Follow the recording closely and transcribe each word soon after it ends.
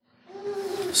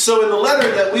So in the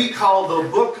letter that we call the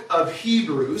Book of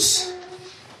Hebrews,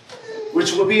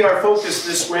 which will be our focus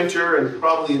this winter and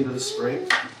probably into the spring,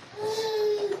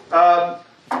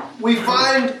 we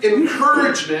find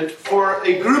encouragement for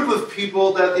a group of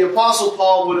people that the Apostle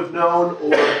Paul would have known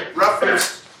or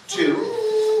referenced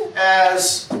to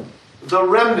as the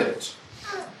remnant.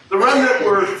 The remnant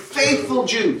were faithful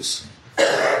Jews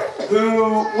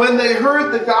who, when they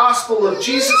heard the gospel of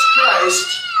Jesus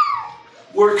Christ,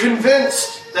 were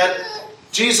convinced that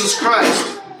Jesus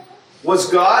Christ was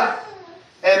God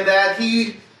and that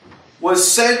he was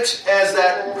sent as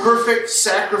that perfect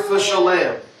sacrificial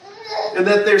lamb, and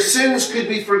that their sins could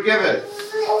be forgiven,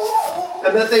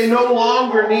 and that they no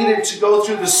longer needed to go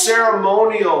through the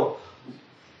ceremonial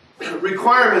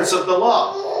requirements of the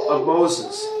law of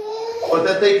Moses, but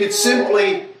that they could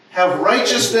simply have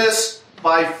righteousness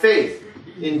by faith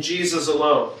in Jesus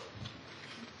alone.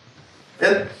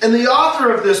 And the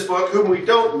author of this book, whom we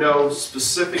don't know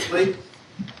specifically,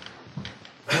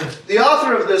 the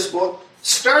author of this book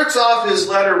starts off his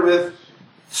letter with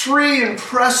 3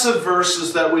 impressive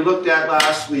verses that we looked at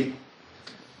last week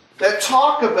that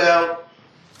talk about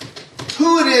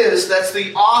who it is that's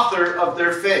the author of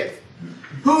their faith,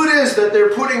 who it is that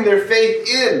they're putting their faith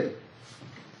in.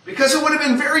 Because it would have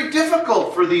been very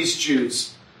difficult for these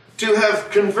Jews to have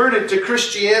converted to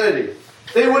Christianity.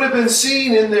 They would have been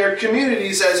seen in their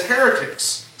communities as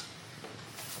heretics.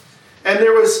 And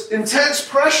there was intense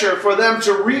pressure for them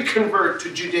to reconvert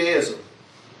to Judaism.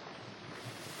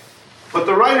 But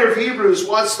the writer of Hebrews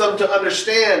wants them to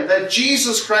understand that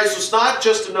Jesus Christ was not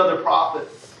just another prophet,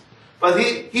 but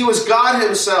he was God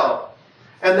himself.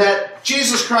 And that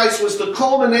Jesus Christ was the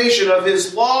culmination of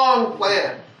his long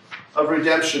plan of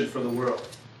redemption for the world.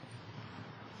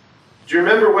 Do you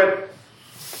remember what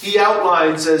he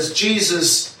outlines as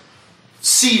Jesus'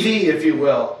 CV, if you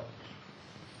will?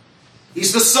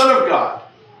 He's the Son of God,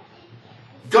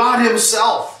 God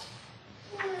himself.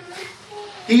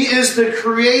 He is the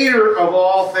creator of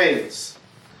all things.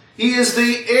 He is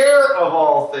the heir of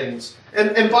all things.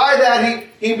 And by that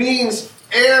he means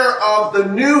heir of the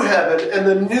new heaven and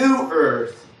the new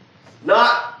earth,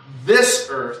 not this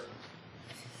earth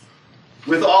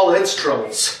with all its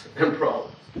troubles and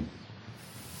problems.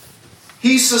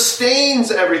 He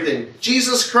sustains everything.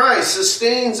 Jesus Christ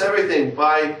sustains everything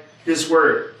by his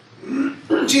word.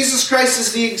 Jesus Christ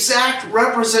is the exact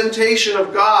representation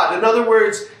of God. In other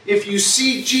words, if you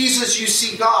see Jesus, you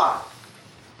see God.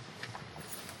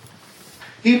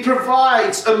 He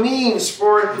provides a means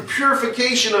for the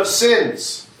purification of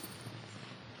sins.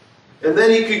 And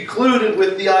then he concluded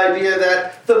with the idea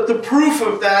that the proof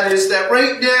of that is that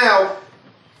right now,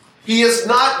 he is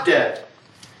not dead.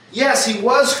 Yes, he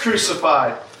was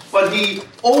crucified, but he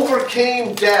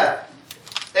overcame death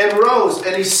and rose,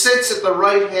 and he sits at the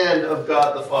right hand of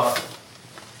God the Father.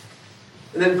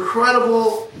 An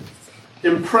incredible,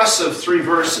 impressive 3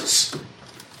 verses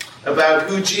about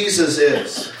who Jesus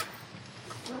is.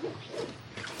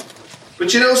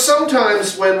 But you know,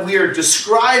 sometimes when we are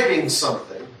describing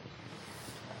something,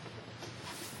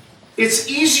 it's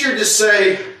easier to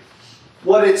say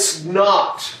what it's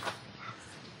not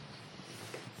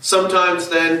sometimes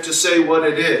than to say what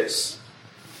it is.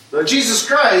 Now, Jesus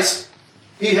Christ,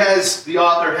 the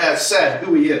author has said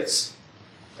who he is.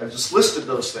 I've just listed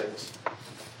those things.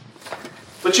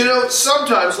 But you know,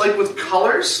 sometimes, like with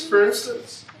colors, for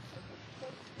instance,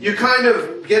 you kind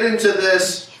of get into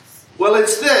this, well,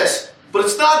 it's this, but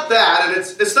it's not that, and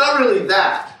it's not really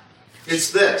that. It's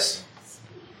this.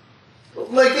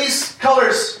 Like these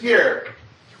colors here.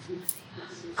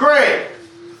 Gray.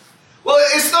 Well,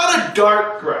 it's not a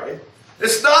dark gray.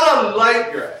 It's not a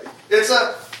light gray. It's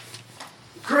a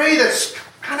gray that's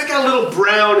kind of got a little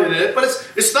brown in it, but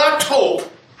it's not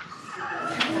taupe.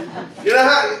 You know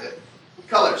how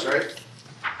colors, right?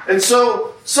 And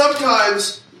so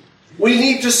sometimes we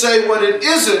need to say what it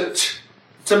isn't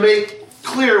to make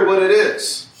clear what it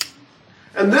is.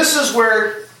 And this is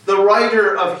where the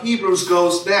writer of Hebrews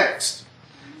goes next.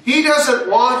 He doesn't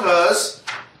want us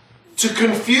to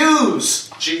confuse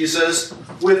Jesus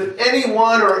with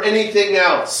anyone or anything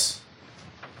else.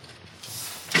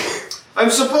 I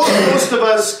suppose most of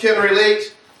us can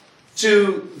relate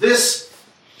to this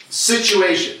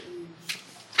situation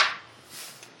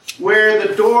where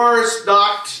the door's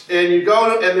knocked and you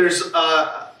go and there's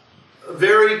a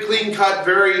very clean-cut,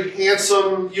 very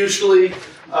handsome, usually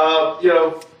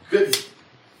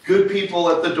good people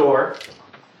at the door,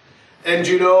 and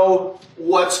you know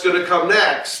what's going to come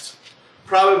next.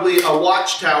 Probably a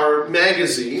Watchtower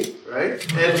magazine, right?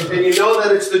 And you know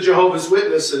that it's the Jehovah's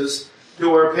Witnesses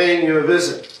who are paying you a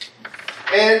visit.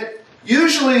 And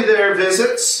Usually their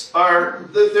visits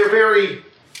they're very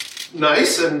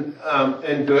nice and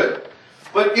good.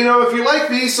 But, you know, if you're like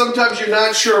me, sometimes you're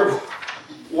not sure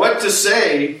what to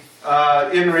say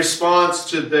in response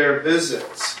to their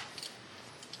visits.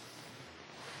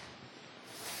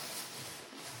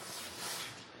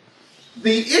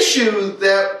 The issue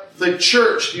that the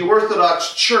church, the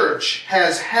Orthodox Church,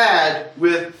 has had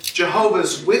with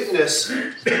Jehovah's Witness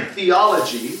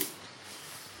theology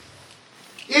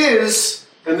is,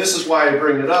 and this is why I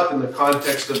bring it up in the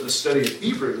context of the study of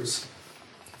Hebrews,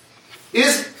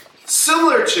 is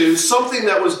similar to something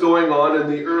that was going on in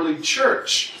the early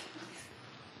church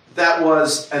that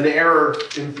was an error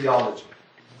in theology.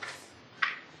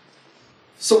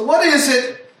 So what is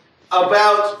it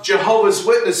about Jehovah's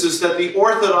Witnesses that the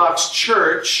Orthodox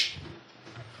Church,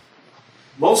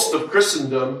 most of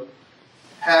Christendom,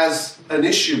 has an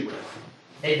issue with?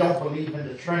 They don't believe in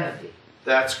the Trinity.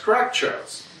 That's correct,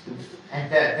 Charles.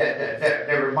 And that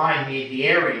remind me of the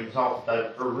Arians of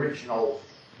the original,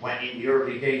 when in the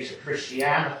early days of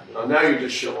Christianity. Oh, now you're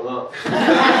just showing up. What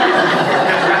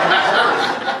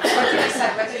did you say?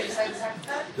 What did you say the second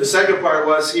part? The second part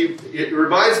was it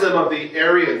reminds them of the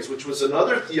Arians, which was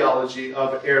another theology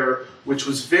of error, which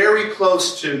was very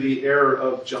close to the error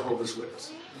of Jehovah's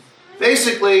Witnesses.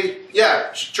 Basically,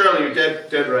 yeah, Charlie, you're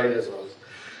dead right as always.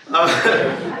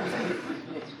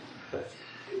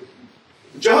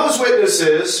 Jehovah's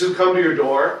Witnesses who come to your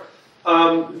door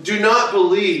do not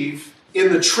believe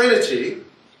in the Trinity.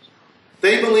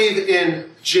 They believe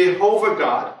in Jehovah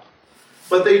God,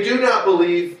 but they do not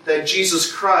believe that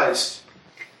Jesus Christ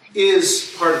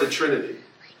is part of the Trinity.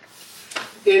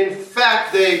 In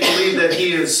fact, they believe that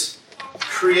he is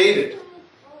created.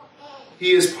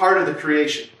 He is part of the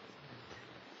creation.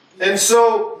 And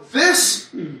so this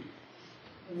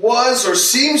was or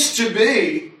seems to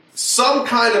be some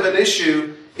kind of an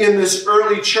issue in this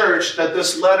early church that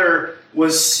this letter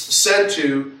was sent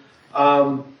to.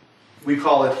 We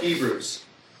call it Hebrews.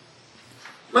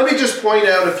 Let me just point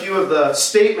out a few of the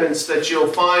statements that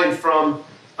you'll find from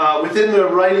within the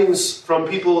writings from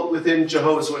people within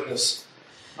Jehovah's Witness.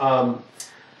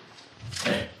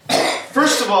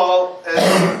 First of all,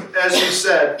 as you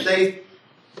said,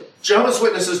 Jehovah's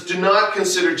Witnesses do not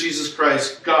consider Jesus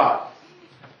Christ God.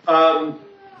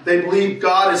 They believe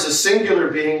God is a singular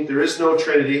being. There is no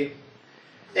Trinity.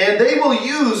 And they will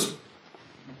use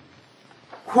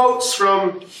quotes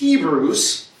from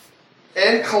Hebrews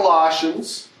and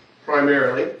Colossians,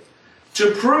 primarily,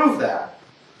 to prove that.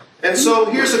 And so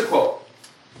here's a quote.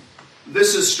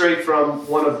 This is straight from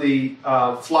one of the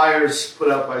flyers put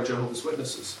out by Jehovah's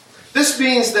Witnesses. This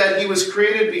means that he was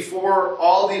created before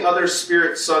all the other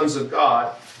spirit sons of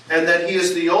God, and that he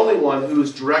is the only one who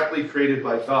is directly created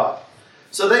by God.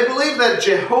 So they believe that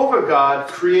Jehovah God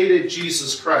created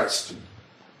Jesus Christ.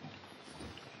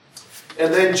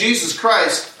 And then Jesus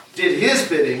Christ did his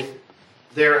bidding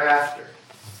thereafter.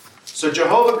 So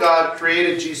Jehovah God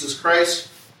created Jesus Christ.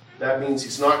 That means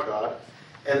he's not God.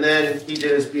 And then he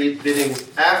did his bidding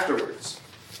afterwards.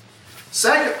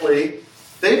 Secondly,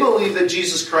 they believe that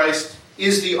Jesus Christ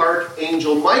is the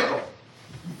archangel Michael.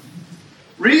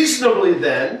 Reasonably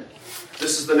then,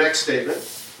 this is the next statement,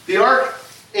 the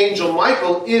archangel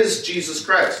Michael is Jesus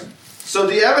Christ. So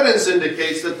the evidence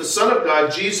indicates that the Son of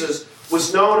God, Jesus,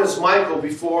 was known as Michael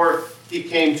before he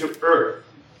came to earth.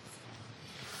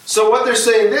 So what they're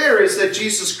saying there is that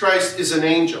Jesus Christ is an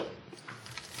angel.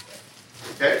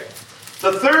 Okay?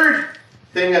 The third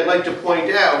thing I'd like to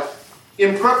point out,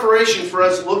 in preparation for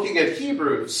us looking at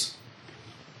Hebrews,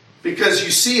 because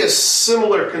you see a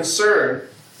similar concern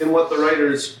in what the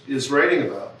writer is writing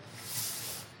about.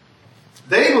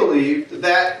 They believed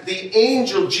that the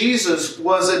angel Jesus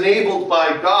was enabled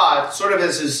by God, sort of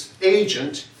as his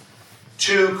agent,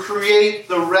 to create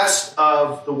the rest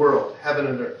of the world, heaven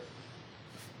and earth.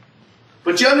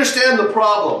 But you understand the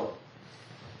problem.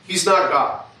 He's not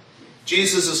God.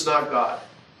 Jesus is not God.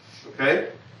 Okay?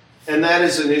 And that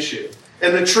is an issue.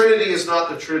 And the Trinity is not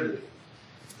the Trinity.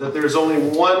 That there is only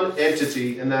one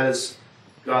entity, and that is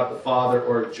God the Father,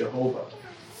 or Jehovah.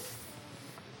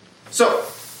 So,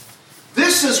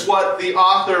 this is what the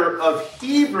author of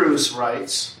Hebrews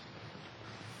writes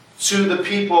to the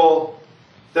people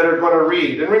that are going to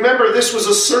read. And remember, this was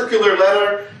a circular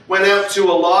letter, went out to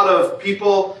a lot of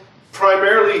people,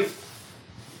 primarily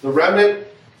the remnant,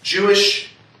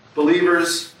 Jewish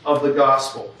believers of the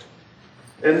gospel.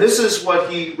 And this is what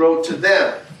he wrote to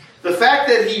them. The fact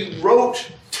that he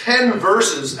wrote 10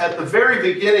 verses at the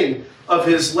very beginning of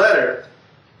his letter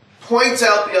points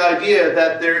out the idea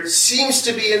that there seems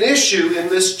to be an issue in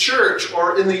this church,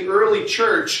 or in the early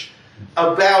church,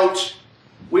 about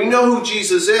We know who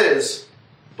Jesus is,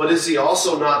 but is he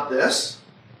also not this?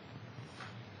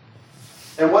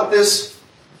 And what this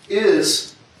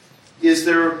is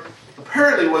there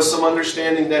apparently was some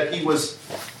understanding that he was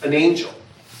an angel,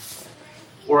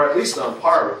 or at least on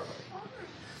par with them.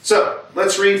 So,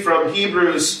 let's read from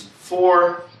Hebrews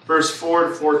 4, verse 4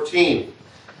 to 14.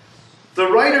 The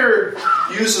writer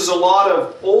uses a lot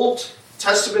of Old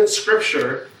Testament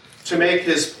scripture to make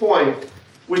his point,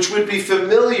 which would be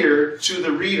familiar to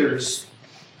the readers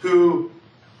who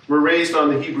were raised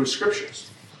on the Hebrew scriptures.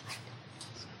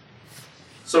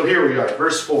 So here we are,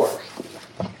 verse 4.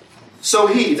 So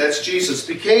he, that's Jesus,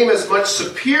 became as much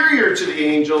superior to the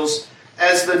angels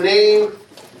as the name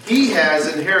he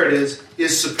has inherited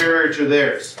is superior to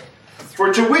theirs.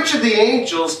 For to which of the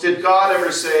angels did God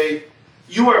ever say,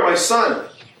 "You are my son,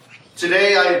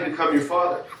 today I have become your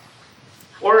father"?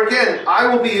 Or again, "I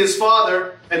will be his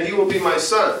father, and he will be my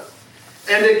son"?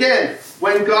 And again,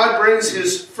 when God brings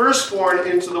his firstborn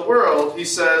into the world, he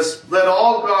says, "Let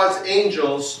all God's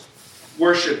angels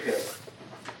worship him."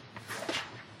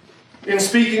 In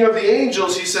speaking of the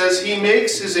angels, he says, "He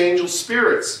makes his angels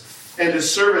spirits, and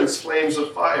his servants flames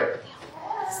of fire."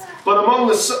 But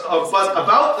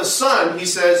about the Son, he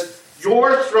says,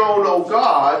 "Your throne, O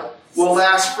God, will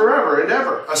last forever and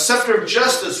ever. A scepter of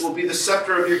justice will be the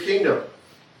scepter of your kingdom.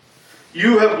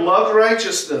 You have loved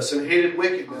righteousness and hated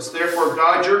wickedness. Therefore,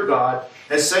 God, your God,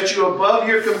 has set you above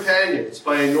your companions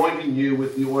by anointing you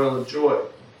with the oil of joy."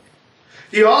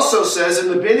 He also says, "In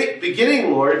the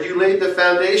beginning, Lord, you laid the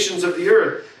foundations of the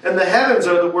earth, and the heavens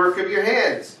are the work of your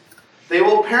hands. They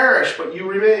will perish, but you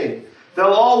remain. They'll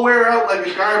all wear out like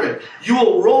a garment. You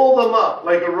will roll them up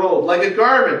like a robe. Like a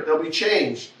garment, they'll be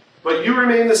changed. But you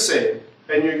remain the same,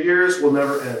 and your years will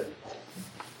never end."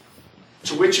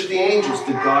 To which of the angels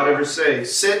did God ever say,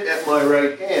 "Sit at my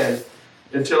right hand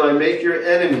until I make your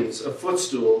enemies a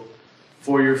footstool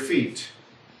for your feet"?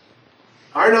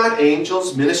 Are not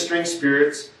angels ministering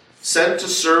spirits sent to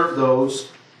serve those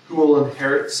who will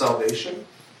inherit salvation?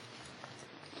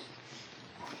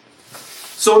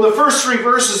 So in the first 3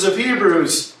 verses of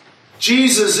Hebrews,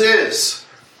 Jesus is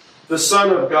the Son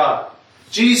of God.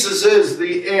 Jesus is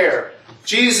the heir.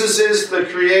 Jesus is the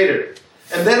creator.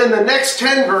 And then in the next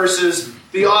 10 verses,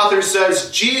 the author says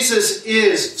Jesus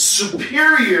is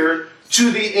superior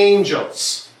to the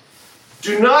angels.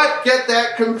 Do not get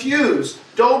that confused.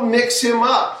 Don't mix him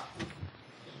up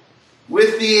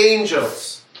with the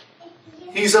angels.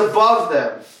 He's above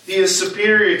them. He is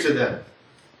superior to them.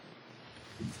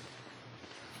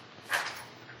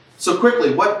 So quickly,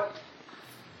 what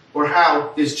or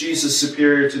how is Jesus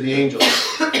superior to the angels?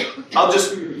 I'll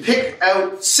just pick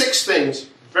out 6 things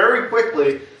very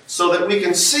quickly so that we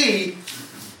can see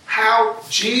how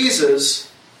Jesus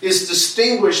is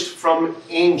distinguished from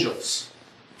angels.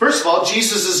 First of all,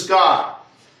 Jesus is God.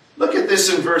 Look at this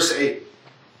in verse 8.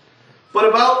 But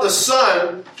about the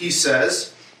Son, he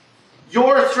says,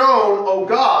 "Your throne, O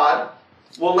God,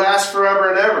 will last forever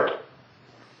and ever."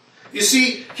 You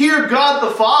see, here God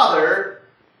the Father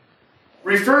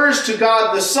refers to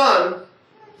God the Son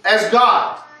as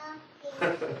God.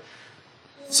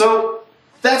 So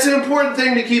that's an important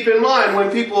thing to keep in mind when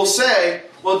people say,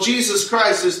 well, Jesus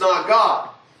Christ is not God.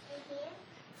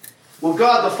 Well,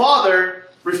 God the Father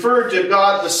referred to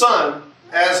God the Son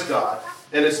as God,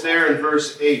 and it's there in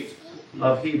verse 8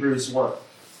 of Hebrews 1.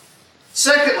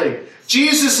 Secondly,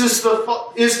 Jesus is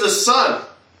the Son.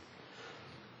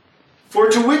 For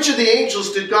to which of the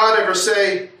angels did God ever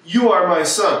say, "You are my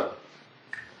son"?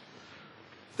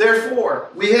 Therefore,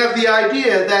 we have the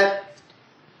idea that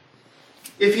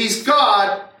if he's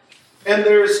God and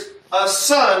there's a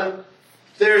Son,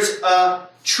 there's a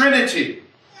Trinity.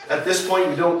 At this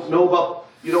point, you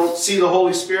don't see the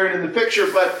Holy Spirit in the picture,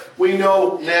 but we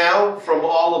know now from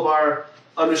all of our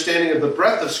understanding of the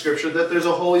breadth of Scripture that there's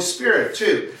a Holy Spirit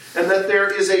too, and that there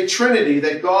is a Trinity,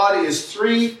 that God is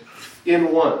 3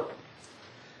 in 1.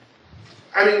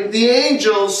 I mean, the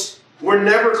angels were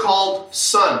never called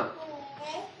son.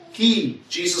 He,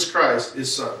 Jesus Christ,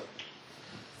 is son.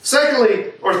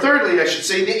 Thirdly, I should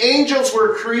say, the angels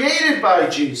were created by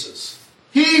Jesus.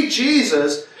 He,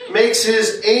 Jesus, makes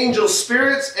his angels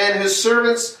spirits and his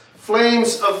servants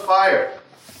flames of fire.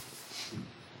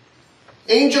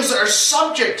 Angels are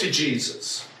subject to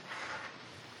Jesus.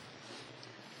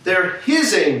 They're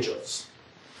his angels.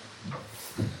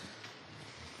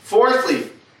 Fourthly,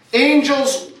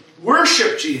 angels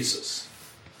worship Jesus.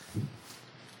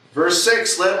 Verse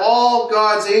 6, let all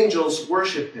God's angels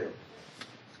worship him.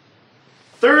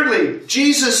 Thirdly,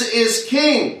 Jesus is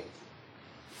king.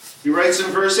 He writes in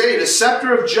verse 8, a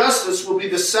scepter of justice will be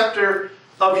the scepter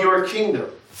of your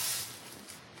kingdom.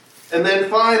 And then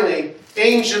finally,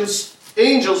 angels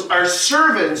are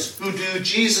servants who do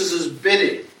Jesus'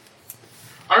 bidding.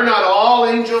 Are not all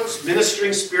angels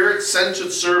ministering spirits sent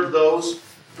to serve those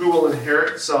who will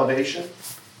inherit salvation?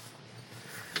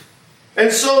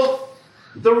 And so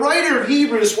the writer of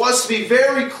Hebrews wants to be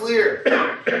very clear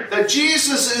that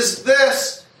Jesus is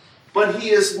this, but he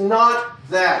is not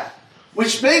that.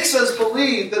 Which makes us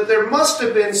believe that there must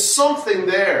have been something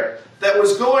there that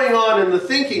was going on in the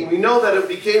thinking. We know that it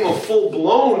became a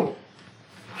full-blown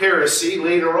heresy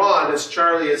later on, as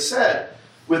Charlie has said,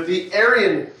 with the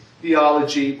Arian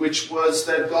theology, which was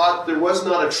that God, there was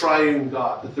not a triune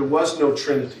God, that there was no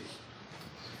Trinity.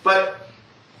 But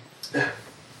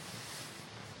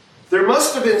there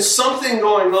must have been something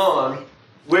going on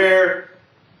where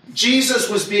Jesus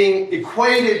was being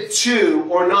equated to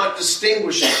or not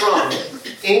distinguished from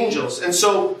angels. And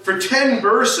so for 10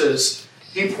 verses,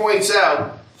 he points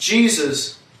out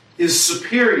Jesus is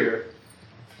superior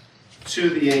to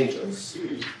the angels.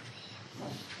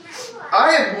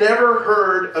 I have never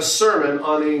heard a sermon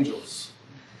on angels.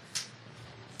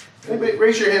 Anybody,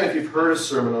 raise your hand if you've heard a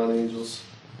sermon on angels.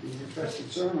 Interesting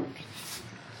sermon.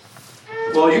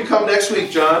 Well, you come next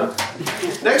week, John.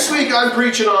 Next week I'm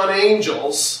preaching on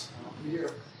angels.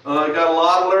 I got a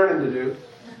lot of learning to do.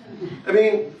 I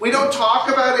mean, we don't talk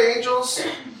about angels,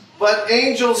 but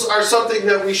angels are something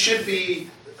that we should be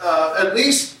at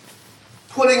least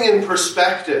putting in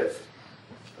perspective.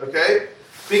 Okay?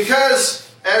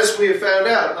 Because, as we have found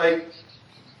out,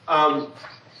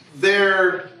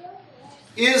 there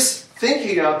is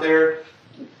thinking out there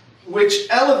which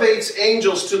elevates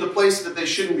angels to the place that they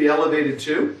shouldn't be elevated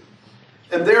to.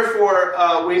 And therefore,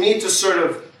 we need to sort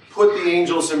of put the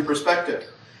angels in perspective.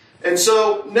 And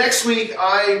so next week,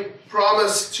 I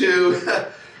promise to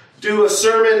do a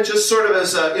sermon just sort of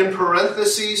as in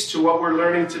parentheses to what we're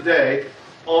learning today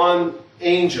on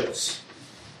angels.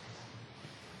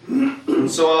 And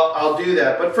so I'll do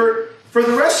that. But for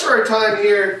the rest of our time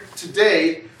here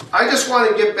today, I just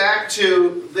want to get back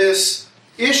to this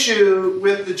issue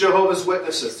with the Jehovah's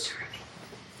Witnesses.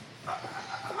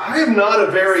 I am not a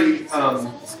very...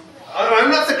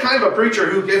 I'm not the kind of a preacher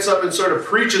who gets up and sort of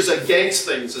preaches against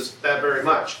things that very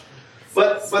much.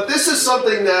 But this is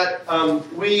something that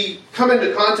we come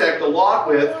into contact a lot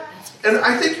with. And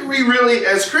I think we really,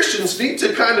 as Christians, need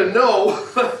to kind of know,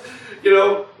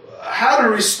 how to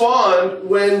respond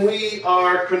when we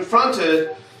are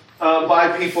confronted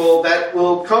by people that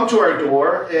will come to our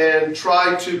door and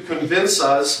try to convince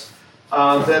us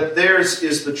that theirs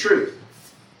is the truth.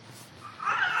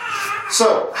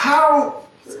 So, how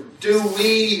do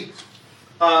we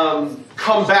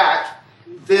combat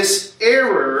this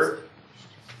error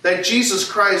that Jesus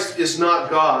Christ is not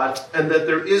God and that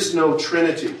there is no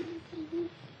Trinity?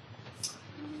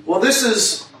 Well, this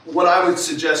is what I would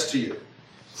suggest to you.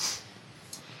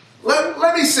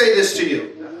 Let me say this to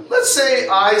you. Let's say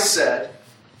I said,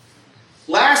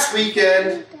 last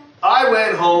weekend I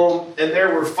went home and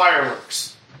there were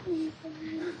fireworks.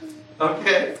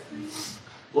 Okay?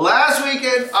 Last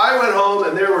weekend, I went home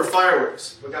and there were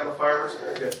fireworks. We got my fireworks?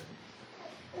 Very good.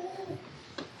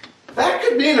 That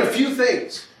could mean a few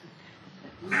things.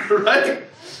 Right?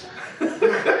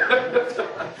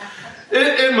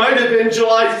 It might have been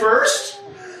July 1st.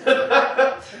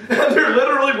 And there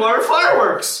literally were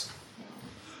fireworks.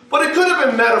 But it could have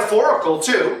been metaphorical,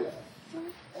 too.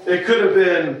 It could have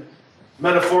been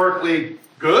metaphorically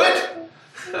good.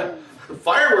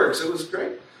 Fireworks, it was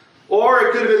great. Or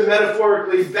it could have been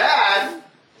metaphorically bad,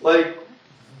 like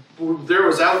there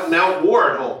was out and out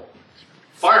war at home.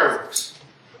 Fireworks.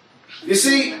 You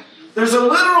see, there's a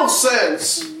literal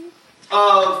sense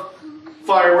of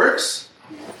fireworks,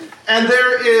 and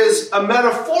there is a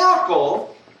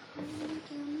metaphorical,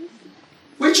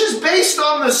 which is based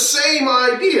on the same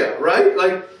idea, right?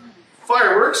 Like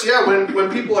fireworks, yeah, when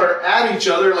people are at each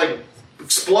other, like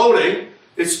exploding,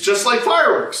 it's just like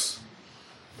fireworks,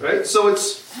 right? So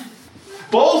it's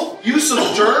both use of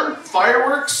the term,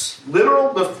 fireworks,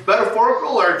 literal,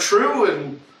 metaphorical, are true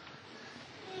and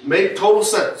make total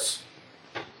sense.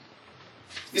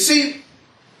 You see,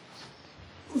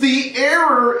 the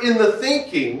error in the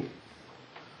thinking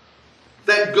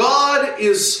that God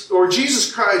is, or Jesus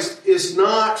Christ is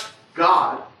not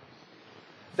God,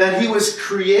 that he was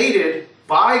created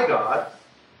by God,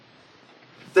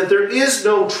 that there is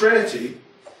no Trinity,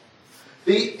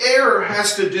 the error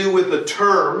has to do with the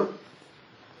term.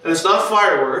 And it's not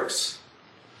fireworks,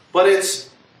 but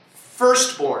it's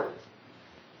firstborn.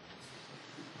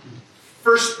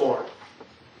 Firstborn.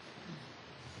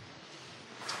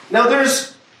 Now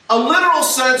there's a literal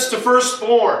sense to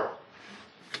firstborn.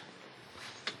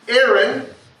 Aaron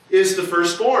is the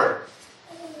firstborn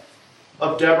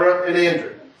of Deborah and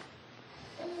Andrew.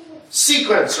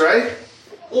 Sequence, right?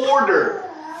 Order.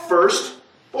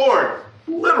 Firstborn.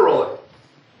 Literally.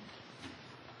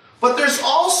 But there's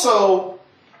also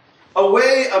a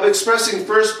way of expressing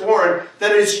firstborn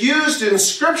that is used in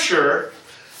Scripture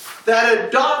that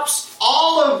adopts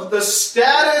all of the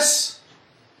status,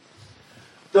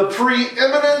 the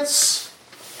preeminence,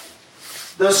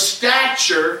 the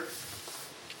stature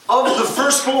of the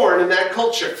firstborn in that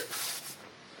culture.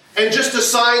 And just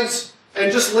assigns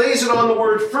and just lays it on the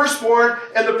word firstborn,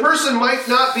 and the person might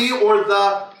not be,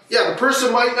 the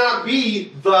person might not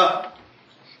be the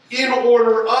in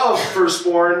order of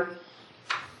firstborn,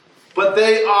 but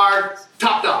they are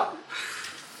top dog.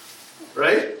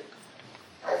 Right?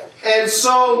 And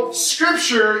so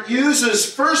Scripture uses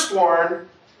firstborn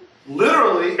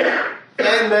literally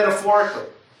and metaphorically.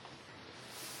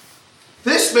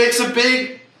 This makes a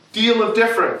big deal of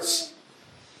difference.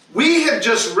 We have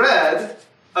just read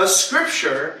a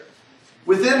scripture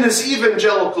within this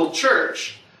evangelical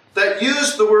church that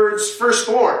used the words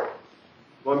firstborn.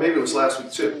 Well, maybe it was last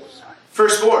week too.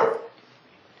 Firstborn.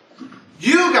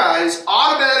 You guys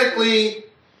automatically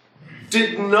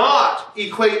did not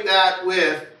equate that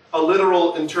with a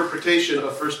literal interpretation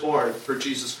of firstborn for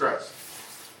Jesus Christ.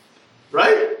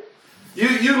 Right?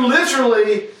 You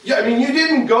literally, you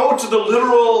didn't go to the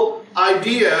literal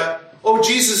idea, oh,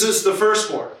 Jesus is the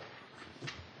firstborn.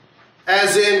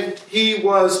 As in, he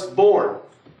was born.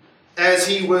 As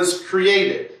he was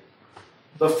created.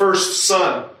 The first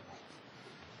son.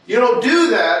 You don't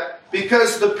do that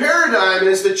because the paradigm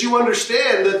is that you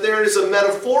understand that there is a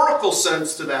metaphorical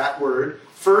sense to that word,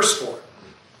 firstborn.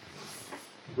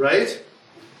 Right?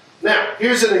 Now,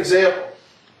 here's an example.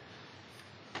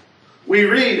 We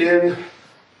read in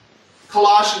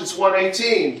Colossians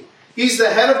 1:18, he's the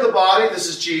head of the body, this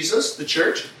is Jesus, the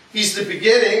church. He's the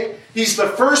beginning. He's the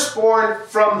firstborn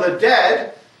from the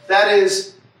dead. That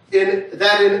is, in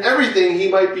everything he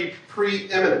might be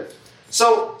preeminent.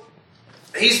 So,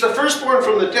 he's the firstborn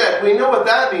from the dead. We know what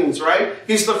that means, right?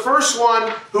 He's the first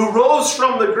one who rose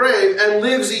from the grave and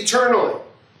lives eternally,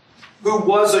 who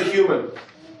was a human.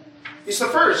 He's the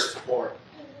firstborn,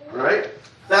 right?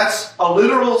 That's a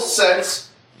literal sense.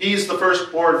 He's the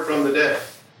firstborn from the dead.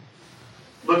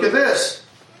 Look at this.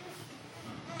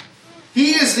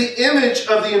 He is the image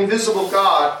of the invisible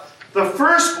God, the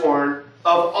firstborn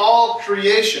of all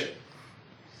creation.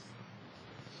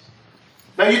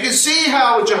 Now you can see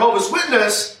how a Jehovah's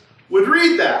Witness would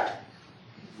read that.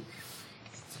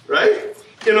 Right?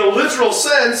 In a literal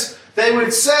sense, they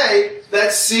would say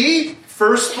that, see,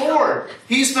 firstborn.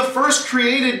 He's the first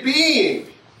created being.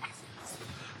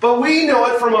 But we know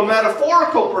it from a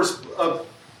metaphorical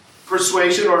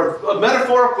persuasion or a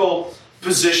metaphorical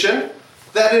position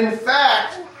that in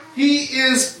fact he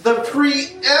is the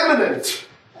preeminent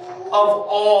of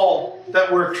all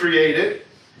that were created.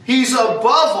 He's above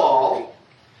all.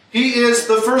 He is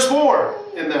the firstborn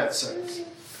in that sense.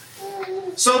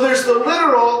 So there's the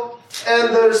literal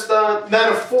and there's the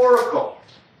metaphorical.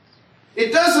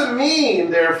 It doesn't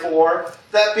mean, therefore,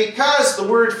 that because the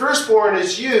word firstborn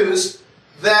is used,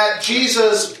 that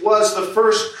Jesus was the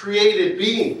first created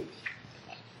being,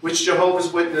 which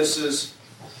Jehovah's Witnesses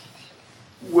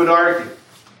would argue.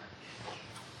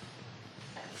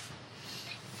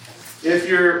 If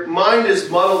your mind is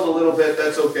muddled a little bit,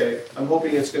 that's okay. I'm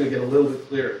hoping it's going to get a little bit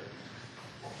clearer.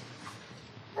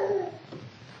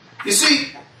 You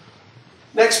see,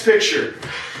 next picture.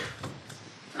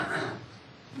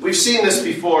 We've seen this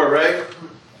before, right?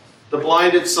 The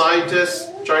blinded scientist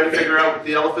trying to figure out what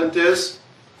the elephant is.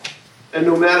 And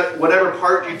no matter whatever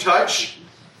part you touch,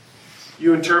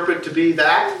 you interpret to be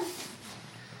that.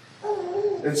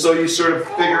 And so you sort of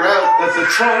figure out that the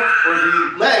trunk or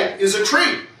the leg is a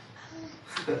tree.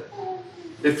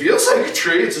 It feels like a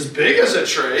tree. It's as big as a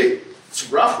tree.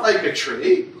 It's rough like a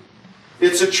tree.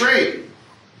 It's a tree.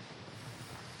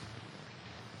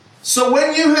 So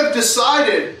when you have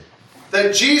decided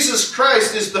that Jesus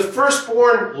Christ is the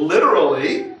firstborn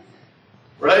literally,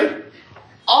 right?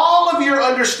 All of your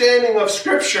understanding of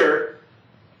Scripture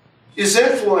is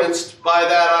influenced by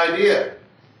that idea.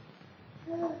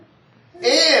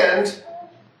 And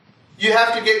you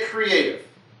have to get creative.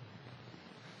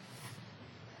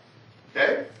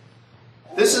 Okay?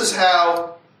 This is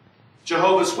how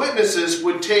Jehovah's Witnesses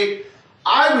would take,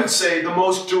 I would say, the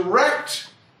most direct,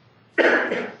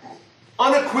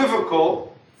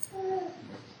 unequivocal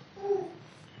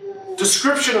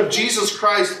description of Jesus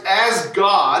Christ as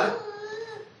God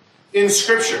in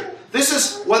Scripture. This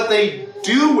is what they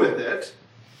do with it,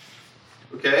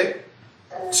 okay,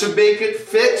 to make it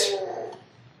fit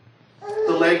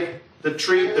the leg, the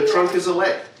tree, the trunk is a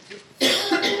leg.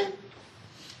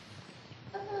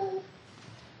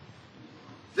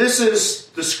 This is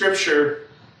the scripture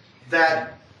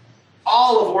that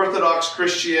all of Orthodox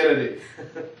Christianity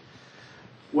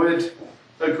would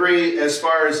agree as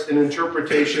far as an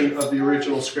interpretation of the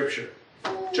original scripture.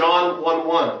 John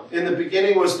 1:1. In the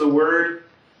beginning was the Word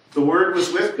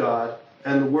was with God,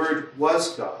 and the Word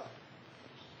was God.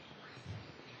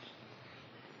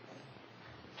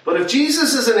 But if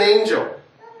Jesus is an angel,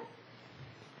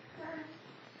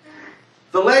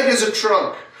 the leg is a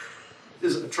trunk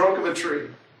of a tree,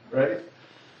 right?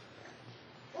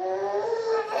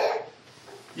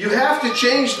 You have to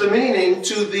change the meaning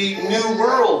to the New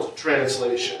World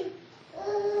Translation.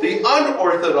 The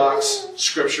unorthodox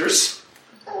scriptures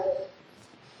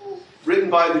written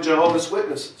by the Jehovah's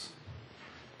Witnesses.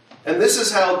 And this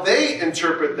is how they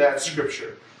interpret that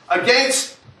scripture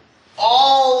against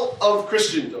all of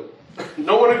Christendom.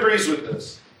 No one agrees with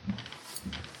this.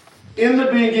 In the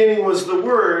beginning was the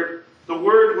Word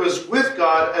was with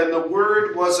God, and the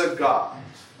Word was a God.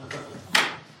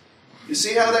 You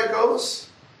see how that goes?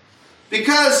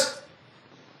 Because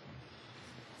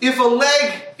if a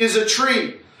leg is a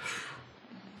tree,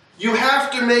 you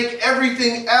have to make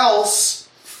everything else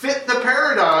fit the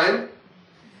paradigm,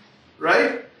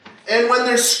 right? And when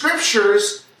there's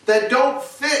scriptures that don't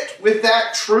fit with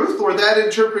that truth or that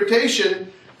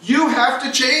interpretation, you have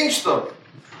to change them.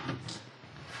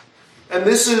 And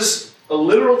this is a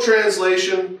literal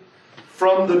translation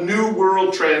from the New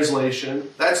World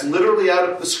Translation. That's literally out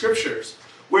of the scriptures,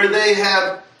 where they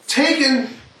have taken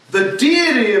the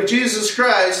deity of Jesus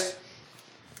Christ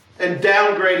and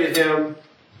downgraded him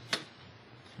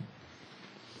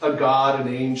a god,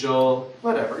 an angel,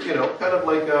 whatever, kind of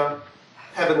like a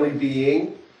heavenly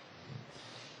being.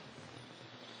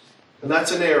 And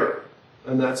that's an error,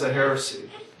 and that's a heresy.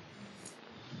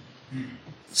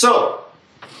 So,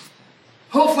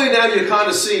 hopefully now you kind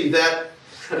of see that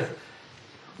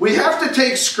we have to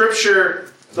take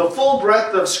Scripture, the full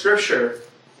breadth of Scripture.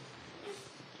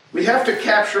 We have to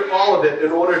capture all of it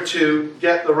in order to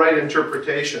get the right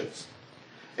interpretations.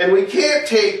 And we can't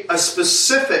take a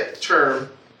specific term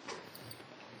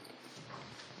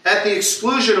at the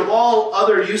exclusion of all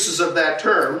other uses of that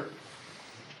term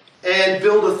and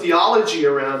build a theology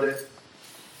around it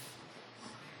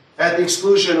at the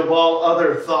exclusion of all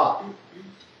other thought.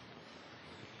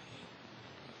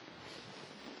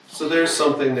 So there's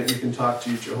something that you can talk to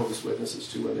your Jehovah's Witnesses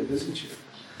to when they visit you.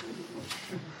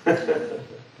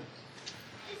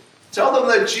 Tell them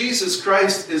that Jesus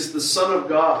Christ is the Son of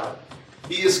God.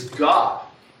 He is God.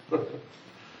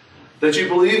 That you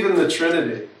believe in the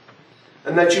Trinity.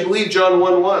 And that you believe John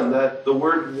 1:1, that the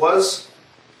Word was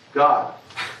God.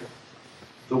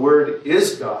 The Word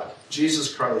is God.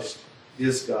 Jesus Christ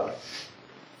is God.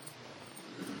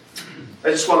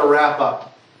 I just want to wrap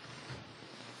up.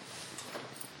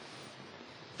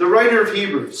 The writer of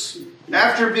Hebrews,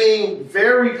 after being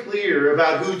very clear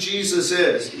about who Jesus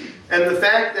is, and the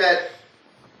fact that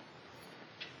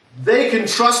they can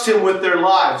trust him with their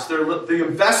lives, the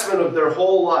investment of their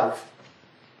whole life,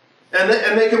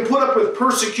 and they can put up with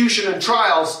persecution and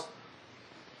trials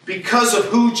because of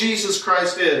who Jesus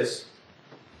Christ is,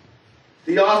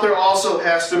 the author also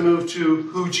has to move to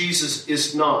who Jesus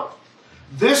is not.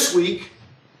 This week,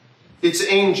 it's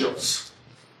angels.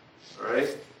 All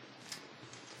right?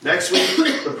 Next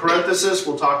week, the parenthesis,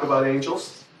 we'll talk about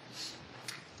angels.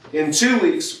 In 2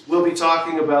 weeks, we'll be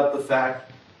talking about the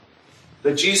fact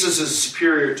that Jesus is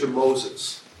superior to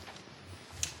Moses.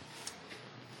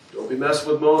 Don't be messing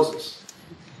with Moses.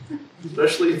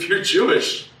 Especially if you're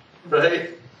Jewish,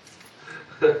 right?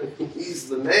 He's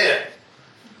the man.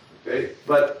 Okay?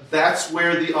 But that's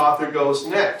where the author goes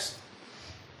next.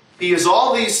 He is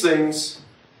all these things.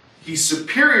 He's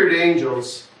superior to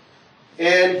angels.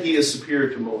 And he is superior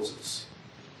to Moses.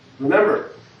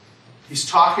 Remember, he's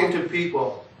talking to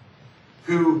people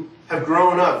who have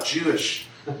grown up Jewish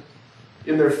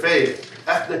in their faith,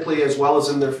 ethnically as well as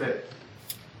in their faith.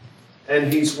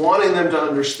 And he's wanting them to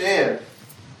understand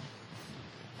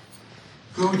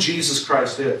who Jesus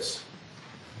Christ is.